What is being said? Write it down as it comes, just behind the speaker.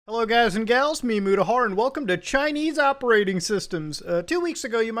Hello guys and gals, me Mutahar, and welcome to Chinese operating systems. 2 weeks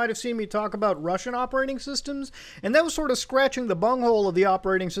ago you might have seen me talk about Russian operating systems, and that was sort of scratching the bunghole of the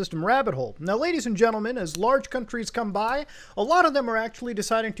operating system rabbit hole. Now ladies and gentlemen, as large countries come by, a lot of them are actually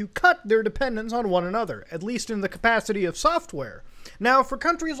deciding to cut their dependence on one another, at least in the capacity of software. Now, for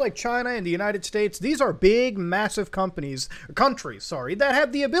countries like China and the United States, these are big, massive countries, that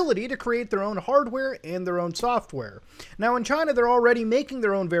have the ability to create their own hardware and their own software. Now, in China, they're already making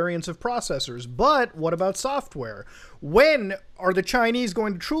their own variants of processors, but what about software? When are the Chinese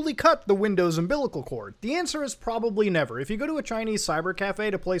going to truly cut the Windows umbilical cord? The answer is probably never. If you go to a Chinese cyber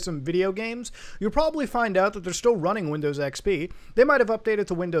cafe to play some video games, you'll probably find out that they're still running Windows XP. They might have updated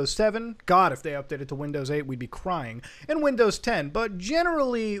to Windows 7. God, if they updated to Windows 8, we'd be crying. And Windows 10, but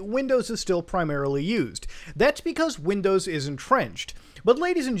generally, Windows is still primarily used. That's because Windows is entrenched. But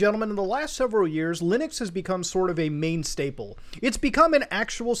ladies and gentlemen, in the last several years, Linux has become sort of a main staple. It's become an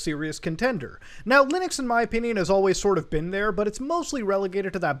actual serious contender. Now, Linux, in my opinion, has always sort of been there, but it's mostly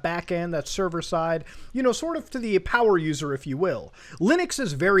relegated to that back end, that server side, sort of to the power user, if you will. Linux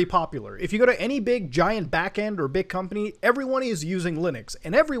is very popular. If you go to any big, giant back end or big company, everyone is using Linux,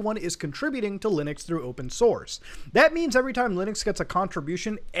 and everyone is contributing to Linux through open source. That means every time Linux gets a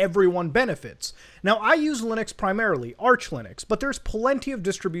contribution, everyone benefits. Now, I use Linux primarily, Arch Linux, but there's plenty of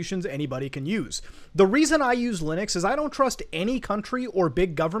distributions anybody can use. The reason I use Linux is I don't trust any country or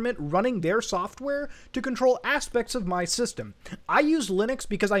big government running their software to control aspects of my system. I use Linux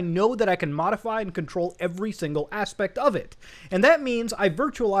because I know that I can modify and control every single aspect of it. And that means I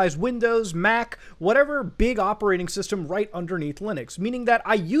virtualize Windows, Mac, whatever big operating system right underneath Linux, meaning that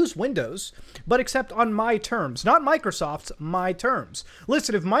I use Windows, but except on my terms, not Microsoft's, my terms.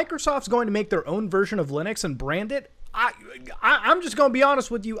 Listen, if Microsoft's going to make their own version of Linux and brand it, I'm just going to be honest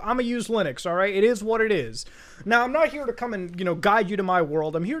with you, I'm going to use Linux, all right? It is what it is. Now, I'm not here to come and, guide you to my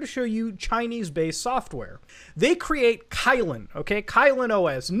world. I'm here to show you Chinese-based software. They create Kylin, okay? Kylin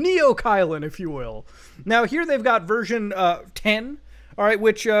OS, Neo Kylin, if you will. Now, here they've got version 10, all right,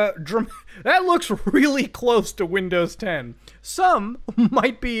 which, that looks really close to Windows 10. Some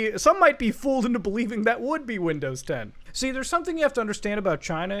might be fooled into believing that would be Windows 10. See, there's something you have to understand about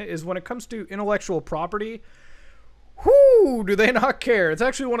China is when it comes to intellectual property, whoo, do they not care? It's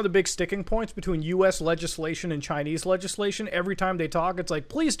actually one of the big sticking points between US legislation and Chinese legislation. Every time they talk, it's like,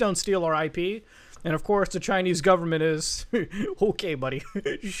 please don't steal our IP. And of course, the Chinese government is, okay, buddy,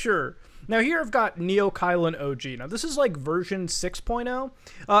 sure. Now here I've got Neo Kylin OG. Now this is like version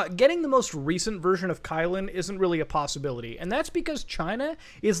 6.0. Getting the most recent version of Kylin isn't really a possibility. And that's because China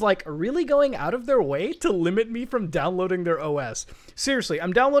is like really going out of their way to limit me from downloading their OS. Seriously,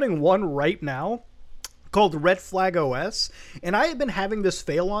 I'm downloading one right now called Red Flag OS, and I have been having this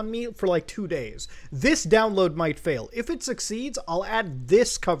fail on me for like 2 days. This download might fail. If it succeeds, I'll add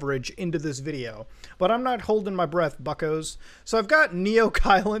this coverage into this video. But I'm not holding my breath, buckos. So I've got Neo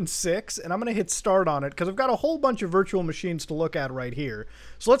Kylin 6, and I'm going to hit start on it, because I've got a whole bunch of virtual machines to look at right here.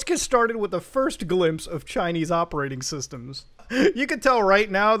 So let's get started with the first glimpse of Chinese operating systems. You can tell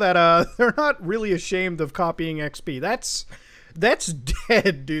right now that they're not really ashamed of copying XP. That's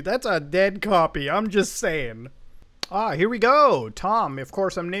dead, dude. That's a dead copy. I'm just saying. Ah, here we go. Tom. Of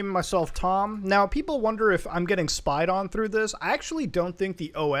course, I'm naming myself Tom. Now, people wonder if I'm getting spied on through this. I actually don't think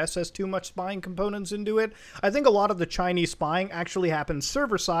the OS has too much spying components into it. I think a lot of the Chinese spying actually happens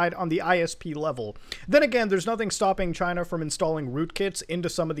server-side on the ISP level. Then again, there's nothing stopping China from installing rootkits into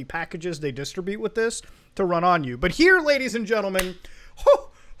some of the packages they distribute with this to run on you. But here, ladies and gentlemen,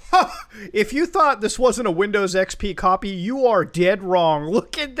 if you thought this wasn't a Windows XP copy, you are dead wrong.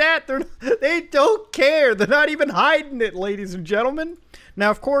 Look at that. They don't care. They're not even hiding it, ladies and gentlemen. Now,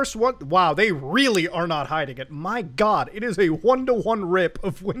 of course, wow, they really are not hiding it. My God, it is a one-to-one rip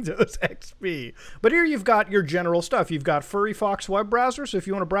of Windows XP. But here you've got your general stuff. You've got Furry Fox web browser, so if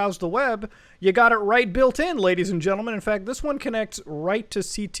you want to browse the web, you got it right built in, ladies and gentlemen. In fact, this one connects right to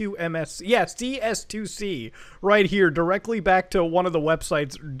C2MS, yeah, CS2C, right here, directly back to one of the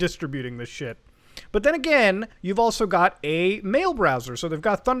websites distributing this shit. But then again, you've also got a mail browser, so they've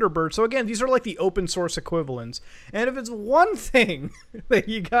got Thunderbird. So again, these are like the open source equivalents. And if it's one thing that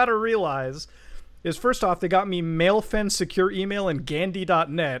you gotta realize is, first off, they got me MailFence Secure Email and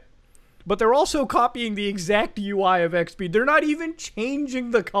Gandhi.net, but they're also copying the exact UI of XP. They're not even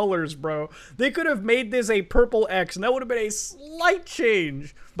changing the colors, bro. They could have made this a purple X, and that would have been a slight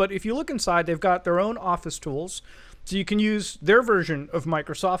change. But if you look inside, they've got their own office tools. So you can use their version of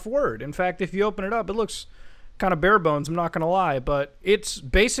Microsoft Word. In fact, if you open it up, it looks kind of bare bones, I'm not going to lie, but it's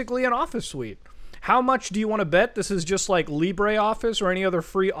basically an office suite. How much do you want to bet this is just like LibreOffice or any other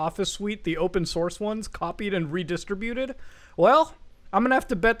free office suite, the open source ones, copied and redistributed? Well, I'm gonna have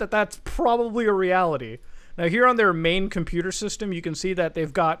to bet that that's probably a reality. Now here on their main computer system, you can see that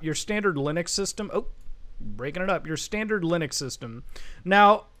they've got your standard Linux system. Oh, breaking it up. Your standard Linux system.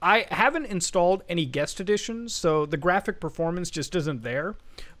 Now, I haven't installed any guest editions, so the graphic performance just isn't there.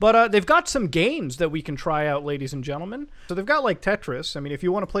 But they've got some games that we can try out, ladies and gentlemen. So they've got like Tetris. I mean, if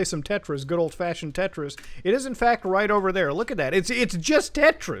you want to play some Tetris, good old-fashioned Tetris, it is in fact right over there. Look at that. It's just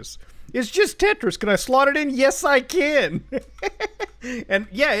Tetris. It's just Tetris. Can I slot it in? Yes, I can. And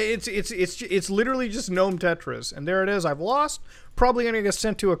yeah, it's literally just GNOME Tetris. And there it is. I've lost. Probably gonna get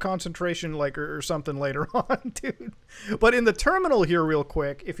sent to a concentration like or something later on, dude. But in the terminal here, real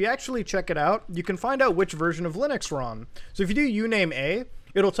quick, if you actually check it out, you can find out which version of Linux we're on. So if you do uname A,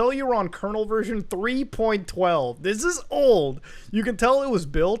 it'll tell you we're on kernel version 3.12. This is old. You can tell it was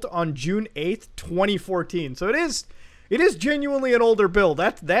built on June 8th, 2014. So it is genuinely an older build.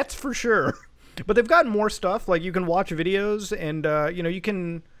 That's for sure. But they've got more stuff. Like you can watch videos and you know, you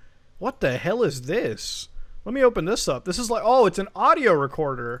can. What the hell is this? Let me open this up. This is like, oh, it's an audio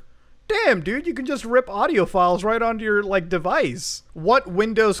recorder. Damn, dude, you can just rip audio files right onto your, like, device. What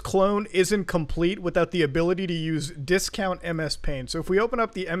Windows clone isn't complete without the ability to use discount MS Paint? So if we open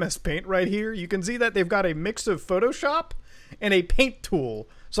up the MS Paint right here, you can see that they've got a mix of Photoshop and a paint tool.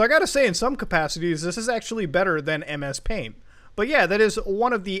 So I gotta say, in some capacities, this is actually better than MS Paint. But yeah, that is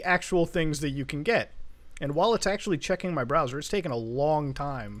one of the actual things that you can get. And while it's actually checking my browser, it's taken a long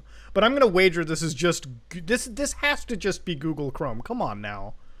time. But I'm going to wager this is just... This has to just be Google Chrome. Come on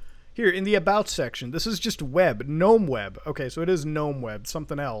now. Here, in the About section, this is just web. GNOME Web. Okay, so it is GNOME Web.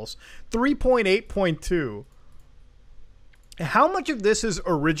 Something else. 3.8.2. How much of this is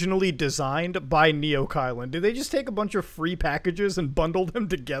originally designed by NeoKylan? Did they just take a bunch of free packages and bundle them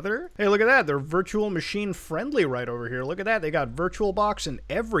together? Hey, look at that. They're virtual machine friendly right over here. Look at that. They got VirtualBox and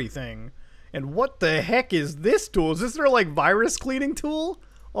everything. And what the heck is this tool? Is this their, like, virus cleaning tool?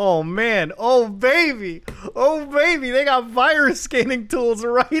 Oh, man. Oh, baby. Oh, baby. They got virus scanning tools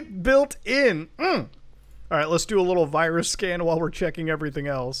right built in. All right, let's do a little virus scan while we're checking everything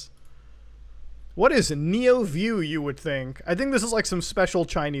else. What is NeoView, you would think? I think this is, like, some special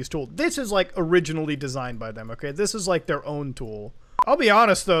Chinese tool. This is, like, originally designed by them, okay? This is, like, their own tool. I'll be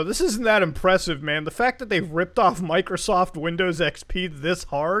honest, though. This isn't that impressive, man. The fact that they've ripped off Microsoft Windows XP this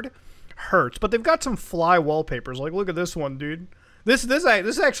hard hurts, but they've got some fly wallpapers. Like, look at this one, dude.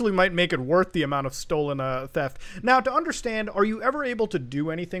 This actually might make it worth the amount of stolen theft. Now, to understand, are you ever able to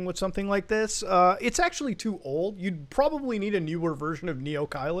do anything with something like this? It's actually too old. You'd probably need a newer version of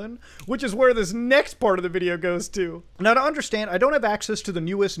NeoKylan, which is where this next part of the video goes to. Now, to understand, I don't have access to the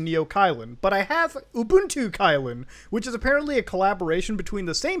newest NeoKylan, but I have Ubuntu Kylan, which is apparently a collaboration between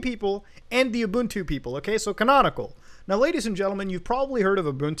the same people and the Ubuntu people, okay? So, canonical. Now, ladies and gentlemen, you've probably heard of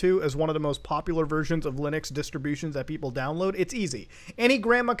Ubuntu as one of the most popular versions of Linux distributions that people download. It's easy. Any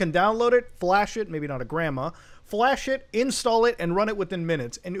grandma can download it, flash it, maybe not a grandma, flash it, install it, and run it within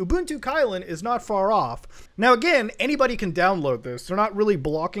minutes. And Ubuntu Kylan is not far off. Now, again, anybody can download this. They're not really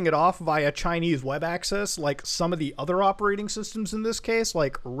blocking it off via Chinese web access like some of the other operating systems in this case,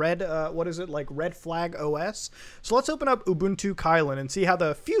 like Red Flag OS. So let's open up Ubuntu Kylan and see how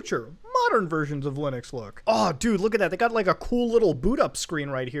the future modern versions of Linux look. Oh, dude, look at that. They got like a cool little boot up screen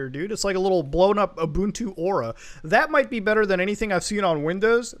right here, dude. It's like a little blown up Ubuntu Aura. That might be better than anything I've seen on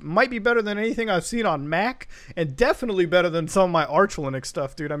Windows, might be better than anything I've seen on Mac, and definitely better than some of my Arch Linux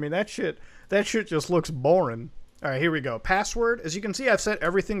stuff, dude. I mean, that shit just looks boring. All right, here we go. Password. As you can see, I've set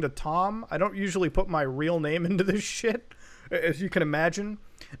everything to Tom. I don't usually put my real name into this shit, as you can imagine.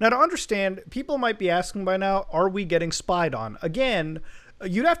 Now, to understand, people might be asking by now, are we getting spied on? Again,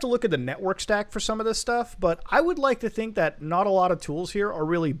 you'd have to look at the network stack for some of this stuff, but I would like to think that not a lot of tools here are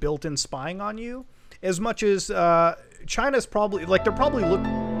really built-in spying on you, as much as China's probably, like, they're probably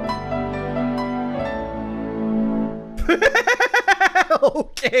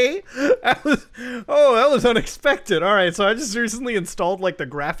Okay. That was unexpected. All right, so I just recently installed, like, the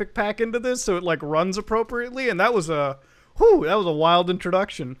graphic pack into this, so it, like, runs appropriately, and that was a... Whew, that was a wild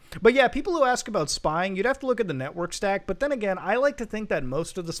introduction. But yeah, people who ask about spying, you'd have to look at the network stack. But then again, I like to think that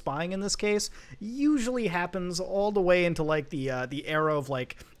most of the spying in this case usually happens all the way into like the era of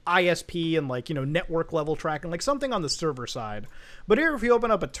like ISP and like, you know, network level tracking, like something on the server side. But here, if you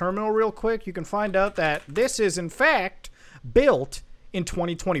open up a terminal real quick, you can find out that this is in fact built in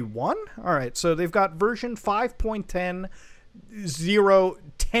 2021. All right, so they've got version 5.10.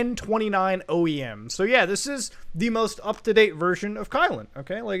 1029 OEM. So yeah, this is the most up-to-date version of Kylan,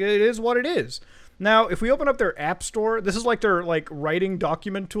 okay? Like, it is what it is. Now, if we open up their app store, this is like their, like, writing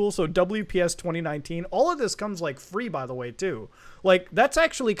document tool, so WPS 2019. All of this comes, like, free, by the way, too. Like, that's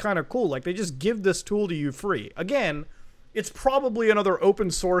actually kind of cool. Like, they just give this tool to you free. Again, It's probably another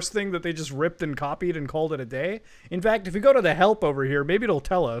open source thing that they just ripped and copied and called it a day. In fact, if you go to the help over here, maybe it'll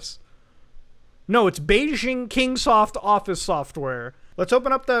tell us. No, it's Beijing Kingsoft Office software. Let's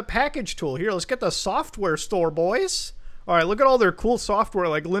open up the package tool here. Let's get the software store, boys. All right, look at all their cool software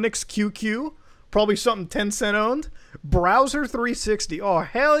like Linux QQ. Probably something Tencent owned. Browser 360. Oh,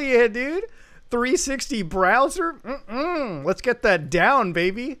 hell yeah, dude. 360 browser. Let's get that down,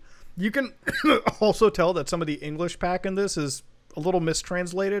 baby. You can also tell that some of the English pack in this is a little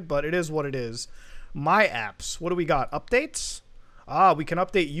mistranslated, but it is what it is. My apps. What do we got? Updates? We can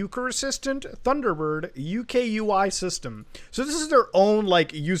update Euchre Assistant, Thunderbird, UKUI system. So this is their own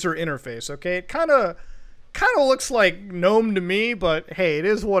like user interface, okay? It kind of looks like GNOME to me, but hey, it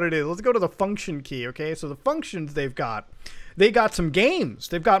is what it is. Let's go to the function key, okay? So the functions they got some games.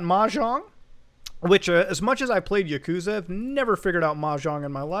 They've got Mahjong, which as much as I played Yakuza, I've never figured out Mahjong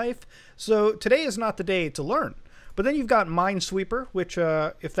in my life. So today is not the day to learn. But then you've got Minesweeper, which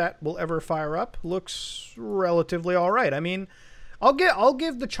if that will ever fire up, looks relatively all right. I mean, I'll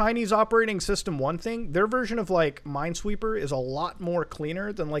give the Chinese operating system one thing. Their version of like Minesweeper is a lot more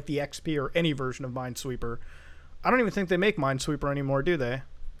cleaner than like the XP or any version of Minesweeper. I don't even think they make Minesweeper anymore, do they?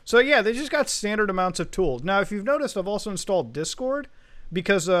 So yeah, they just got standard amounts of tools. Now, if you've noticed, I've also installed Discord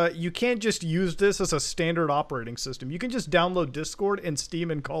because you can't just use this as a standard operating system. You can just download Discord and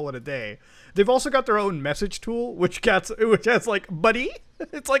Steam and call it a day. They've also got their own message tool, which has like buddy.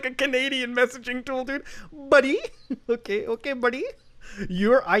 It's like a Canadian messaging tool, dude. Buddy. Okay, buddy.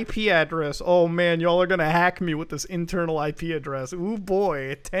 Your IP address. Oh man, y'all are gonna hack me with this internal IP address. Ooh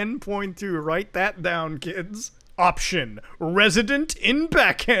boy, 10.2. Write that down, kids. Option, resident in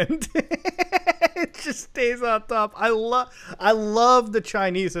backend. It just stays on top. I love the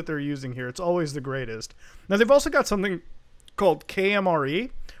Chinese that they're using here. It's always the greatest. Now they've also got something called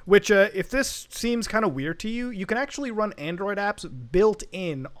KMRE, which if this seems kind of weird to you, you can actually run Android apps built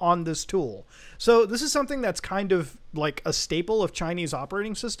in on this tool. So this is something that's kind of like a staple of Chinese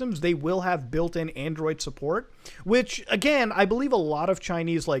operating systems. They will have built-in Android support, which again, I believe a lot of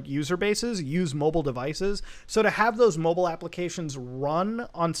Chinese like user bases use mobile devices. So to have those mobile applications run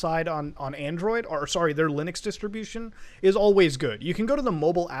on Android, or sorry, their Linux distribution is always good. You can go to the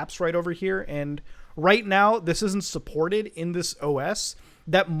mobile apps right over here, and right now this isn't supported in this OS.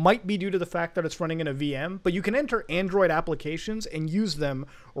 That might be due to the fact that it's running in a VM, but you can enter Android applications and use them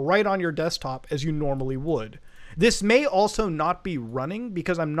right on your desktop as you normally would. This may also not be running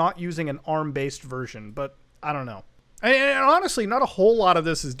because I'm not using an ARM-based version, but I don't know. And honestly, not a whole lot of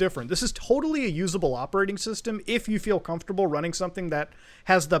this is different. This is totally a usable operating system if you feel comfortable running something that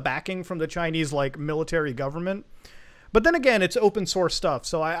has the backing from the Chinese like military government. But then again, it's open source stuff,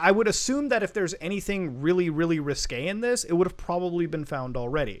 so I would assume that if there's anything really, really risque in this, it would have probably been found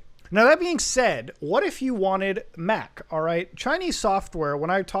already. Now, that being said, what if you wanted Mac, all right? Chinese software, when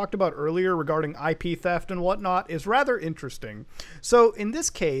I talked about earlier regarding IP theft and whatnot, is rather interesting. So in this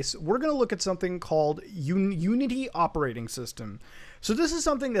case, we're going to look at something called Unity Operating System. So this is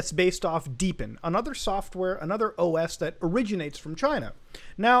something that's based off Deepin, another software, another OS that originates from China.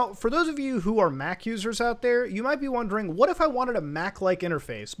 Now, for those of you who are Mac users out there, you might be wondering, what if I wanted a Mac-like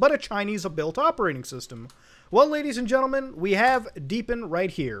interface, but a Chinese-built operating system? Well, ladies and gentlemen, we have Deepin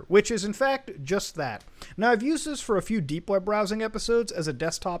right here, which is in fact just that. Now, I've used this for a few deep web browsing episodes as a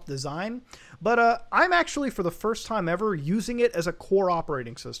desktop design, but I'm actually for the first time ever using it as a core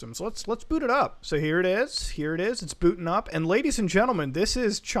operating system. So let's boot it up. So here it is, it's booting up, and ladies and gentlemen, this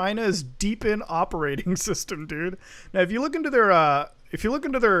is China's Deepin operating system, dude. Now, if you look into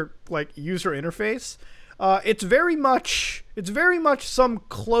their like user interface, it's very much some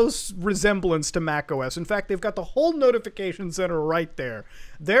close resemblance to macOS. In fact, they've got the whole notification center right there.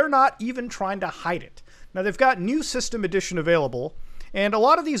 They're not even trying to hide it. Now, they've got new system edition available, and a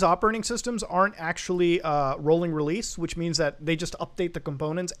lot of these operating systems aren't actually rolling release, which means that they just update the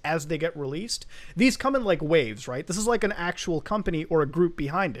components as they get released. These come in like waves, right? This is like an actual company or a group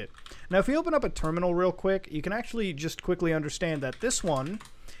behind it. Now, if we open up a terminal real quick, you can actually just quickly understand that this one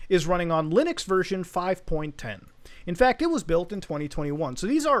is running on Linux version 5.10. In fact, it was built in 2021. So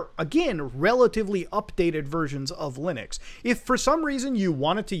these are, again, relatively updated versions of Linux. If for some reason you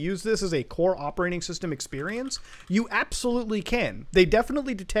wanted to use this as a core operating system experience, you absolutely can. They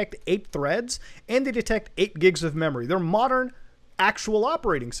definitely detect 8 threads, and they detect 8 gigs of memory. They're modern, actual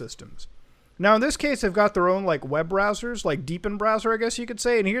operating systems. Now, in this case, they've got their own like web browsers, like Deepin browser, I guess you could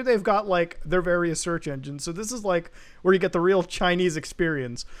say. And here they've got like their various search engines. So this is like where you get the real Chinese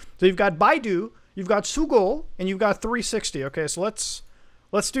experience. So you've got Baidu, you've got Sugou, and you've got 360. Okay, so let's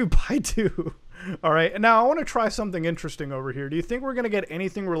do Baidu. All right, and now I want to try something interesting over here. Do you think we're going to get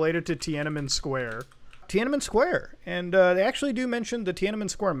anything related to Tiananmen Square? Tiananmen Square. And they actually do mention the Tiananmen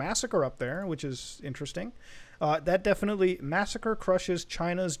Square massacre up there, which is interesting. That definitely, massacre crushes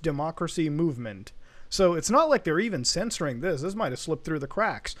China's democracy movement. So it's not like they're even censoring this. This might have slipped through the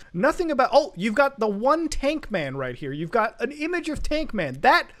cracks. Nothing about... Oh, you've got the one Tank Man right here. You've got an image of Tank Man.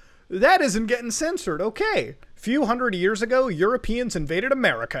 That isn't getting censored. Okay. Few hundred years ago, Europeans invaded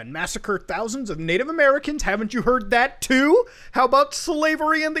America and massacred thousands of Native Americans. Haven't you heard that too? How about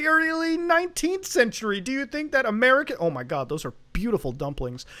slavery in the early 19th century? Do you think that American... Oh my God, those are beautiful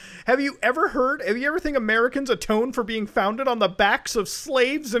dumplings. Have you ever think Americans atone for being founded on the backs of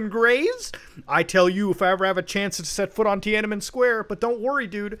slaves and grays? I tell you, if I ever have a chance to set foot on Tiananmen Square, but don't worry,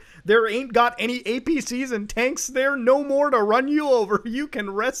 dude, there ain't got any APCs and tanks there no more to run you over. You can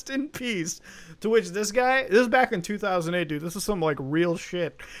rest in peace. To which this guy, this is back in 2008, dude. This is some like real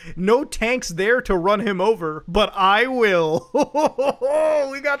shit. No tanks there to run him over, but I will.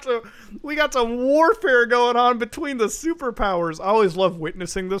 We got some warfare going on between the superpowers. I always love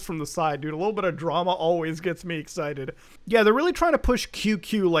witnessing this from the side, dude. A little bit of drama always gets me excited. Yeah, they're really trying to push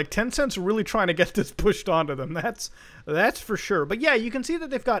QQ. Like Tencent's really trying to get this pushed onto them. That's for sure. But yeah, you can see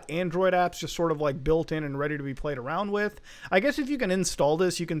that they've got Android apps just sort of like built in and ready to be played around with. I guess if you can install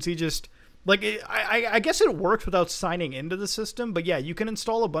this, you can see just... Like, I guess it works without signing into the system, but yeah, you can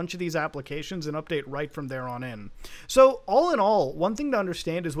install a bunch of these applications and update right from there on in. So, all in all, one thing to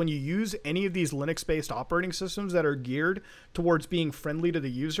understand is when you use any of these Linux-based operating systems that are geared towards being friendly to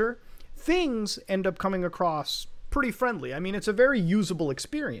the user, things end up coming across pretty friendly. I mean, it's a very usable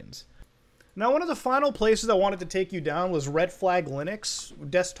experience. Now, one of the final places I wanted to take you down was Red Flag Linux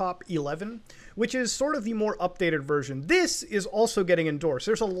Desktop 11, which is sort of the more updated version. This is also getting endorsed.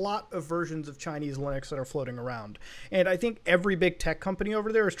 There's a lot of versions of Chinese Linux that are floating around, and I think every big tech company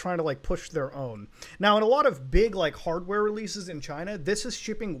over there is trying to like push their own. Now, in a lot of big like hardware releases in China, this is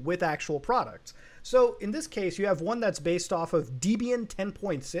shipping with actual products. So in this case, you have one that's based off of Debian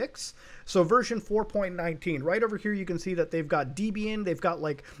 10.6, so version 4.19. Right over here, you can see that they've got Debian, they've got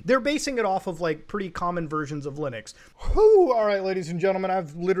like, they're basing it off of like pretty common versions of Linux. Whew, all right, ladies and gentlemen,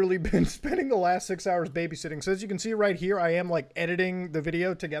 I've literally been spending the last 6 hours babysitting. So as you can see right here, I am like editing the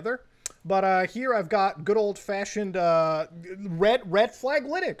video together. But here I've got good old-fashioned red flag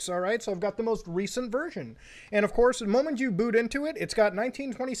Linux, all right? So I've got the most recent version. And, of course, the moment you boot into it, it's got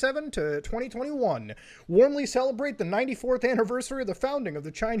 1927 to 2021. Warmly celebrate the 94th anniversary of the founding of the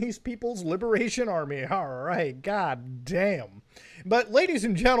Chinese People's Liberation Army. All right, god damn. But, ladies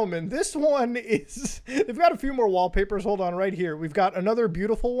and gentlemen, this one is... They've got a few more wallpapers. Hold on, right here. We've got another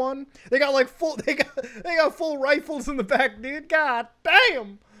beautiful one. They got, like, full... They got full rifles in the back, dude. God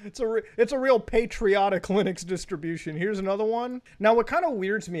damn! It's a real patriotic Linux distribution. Here's another one. Now, what kind of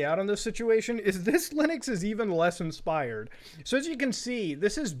weirds me out on this situation is this Linux is even less inspired. So as you can see,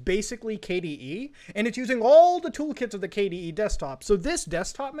 this is basically KDE, and it's using all the toolkits of the KDE desktop. So this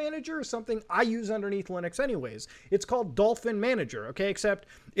desktop manager is something I use underneath Linux anyways. It's called Dolphin Manager, okay? Except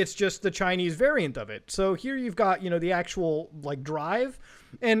it's just the Chinese variant of it. So here you've got, you know, the actual, like, drive.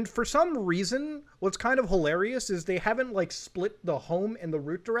 And for some reason, what's kind of hilarious is they haven't like split the home and the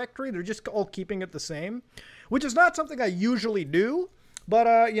root directory. They're just all keeping it the same, which is not something I usually do.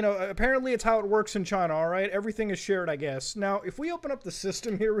 But, you know, apparently it's how it works in China, all right? Everything is shared, I guess. Now, if we open up the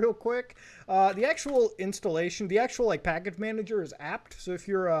system here real quick, the actual installation, the actual, like, package manager is apt. So if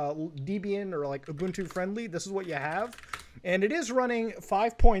you're Debian or, like, Ubuntu friendly, this is what you have. And it is running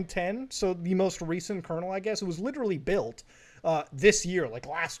 5.10, so the most recent kernel, I guess. It was literally built this year, like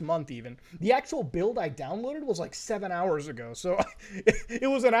last month even. The actual build I downloaded was like 7 hours ago. So it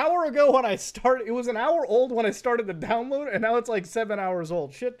was an hour ago when I started. It was an hour old when I started the download, and now it's like 7 hours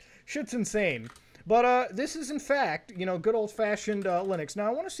old. Shit's insane. But this is, in fact, you know, good old-fashioned Linux. Now, I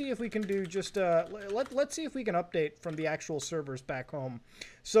want to see if we can do just, let's see if we can update from the actual servers back home.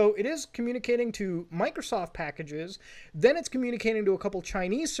 So it is communicating to Microsoft packages, then it's communicating to a couple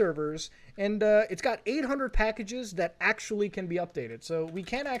Chinese servers, and it's got 800 packages that actually can be updated. So we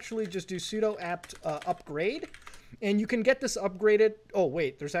can actually just do sudo apt upgrade, and you can get this upgraded. Oh,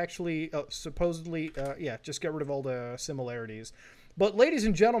 wait, there's actually, supposedly, yeah, just get rid of all the similarities. But ladies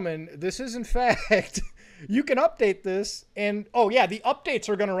and gentlemen, this is in fact, you can update this and, oh yeah, the updates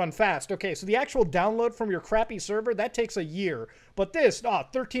are going to run fast. Okay, so the actual download from your crappy server, that takes a year. But this,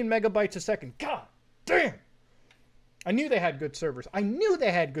 13 megabytes a second. God damn. I knew they had good servers. I knew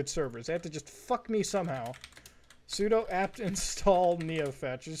they had good servers. They have to just fuck me somehow. Sudo apt install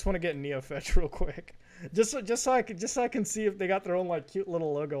NeoFetch. I just want to get NeoFetch real quick. Just so I can see if they got their own like cute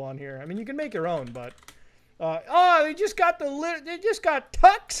little logo on here. I mean, you can make your own, but oh, they just got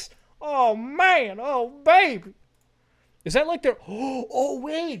Tux. Oh man, oh baby. Is that like their... Oh,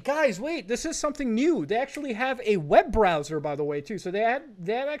 wait, guys, wait. This is something new. They actually have a web browser, by the way, too. So they have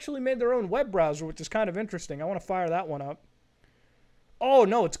actually made their own web browser, which is kind of interesting. I want to fire that one up. Oh,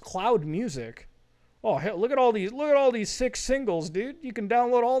 no, it's Cloud Music. Oh, hell, look at all these 6 singles, dude. You can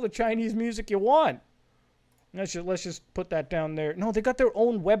download all the Chinese music you want. Let's just put that down there. No, they got their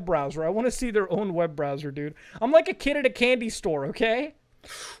own web browser. I want to see their own web browser, dude. I'm like a kid at a candy store, okay?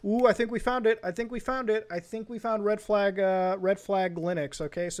 Ooh, I think we found it. I think we found Red Flag Linux.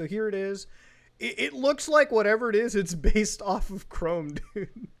 Okay, so here it is. It looks like whatever it is, it's based off of Chrome,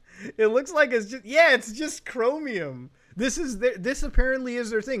 dude. It looks like it's just Chromium. This apparently is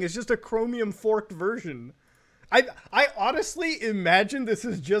their thing. It's just a Chromium forked version. I honestly imagine this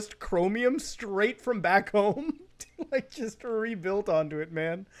is just Chromium straight from back home. Like just rebuilt onto it,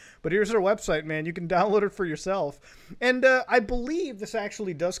 man. But here's their website, man. You can download it for yourself. And I believe this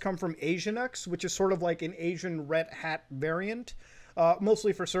actually does come from Asianux, which is sort of like an Asian Red Hat variant,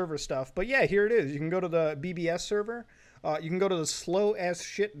 mostly for server stuff. But yeah, here it is. You can go to the BBS server. You can go to the slow as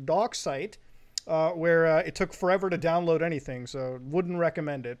shit doc site, where it took forever to download anything, so wouldn't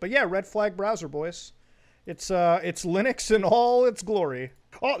recommend it. But yeah, Red Flag browser, boys. It's Linux in all its glory.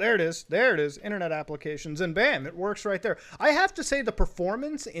 Oh, there it is. There it is. Internet applications. And bam, it works right there. I have to say the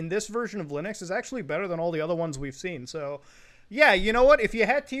performance in this version of Linux is actually better than all the other ones we've seen. So, yeah, you know what? If you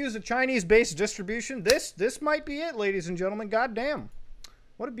had to use a Chinese-based distribution, this might be it, ladies and gentlemen. God damn.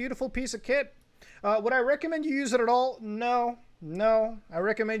 What a beautiful piece of kit. Would I recommend you use it at all? No. No. I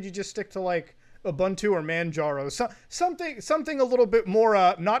recommend you just stick to, like, Ubuntu or Manjaro. Something a little bit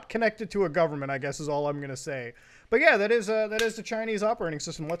more not connected to a government, I guess is all I'm going to say. But yeah, that is the Chinese operating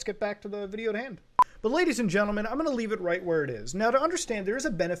system. Let's get back to the video at hand. But ladies and gentlemen, I'm going to leave it right where it is. Now, to understand, there is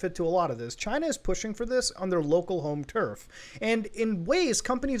a benefit to a lot of this. China is pushing for this on their local home turf. And in ways,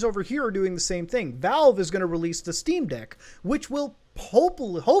 companies over here are doing the same thing. Valve is going to release the Steam Deck, which will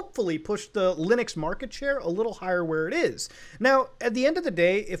hopefully push the Linux market share a little higher where it is. Now, at the end of the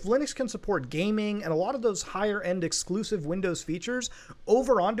day, if Linux can support gaming and a lot of those higher-end exclusive Windows features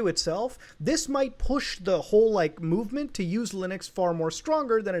over onto itself, this might push the whole movement to use Linux far more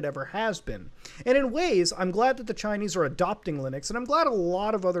stronger than it ever has been. And in ways, I'm glad that the Chinese are adopting Linux, and I'm glad a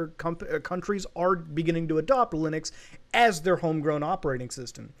lot of other countries are beginning to adopt Linux as their homegrown operating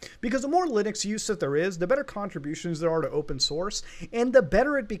system. Because the more Linux use that there is, the better contributions there are to open source, and the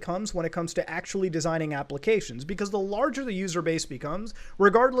better it becomes when it comes to actually designing applications. Because the larger the user base becomes,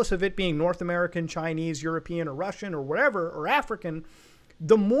 regardless of it being North American, Chinese, European, or Russian, or whatever, or African,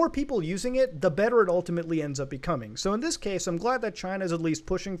 the more people using it, the better it ultimately ends up becoming. So in this case, I'm glad that China is at least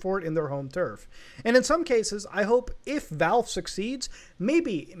pushing for it in their home turf. And in some cases, I hope if Valve succeeds,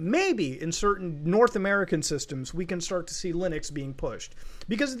 maybe in certain North American systems, we can start to see Linux being pushed.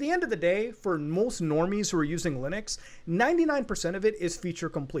 Because at the end of the day, for most normies who are using Linux, 99% of it is feature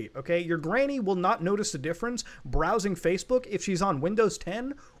complete, okay? Your granny will not notice the difference browsing Facebook if she's on Windows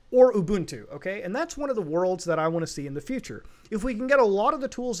 10 or Ubuntu, okay? And that's one of the worlds that I want to see in the future. If we can get a lot of the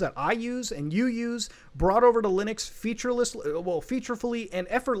tools that I use and you use brought over to Linux featurefully and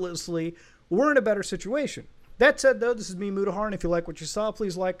effortlessly, we're in a better situation. That said, though, this is me, Mudahar, and if you like what you saw,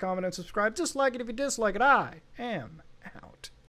 please like, comment, and subscribe. Dislike it if you dislike it. I am out.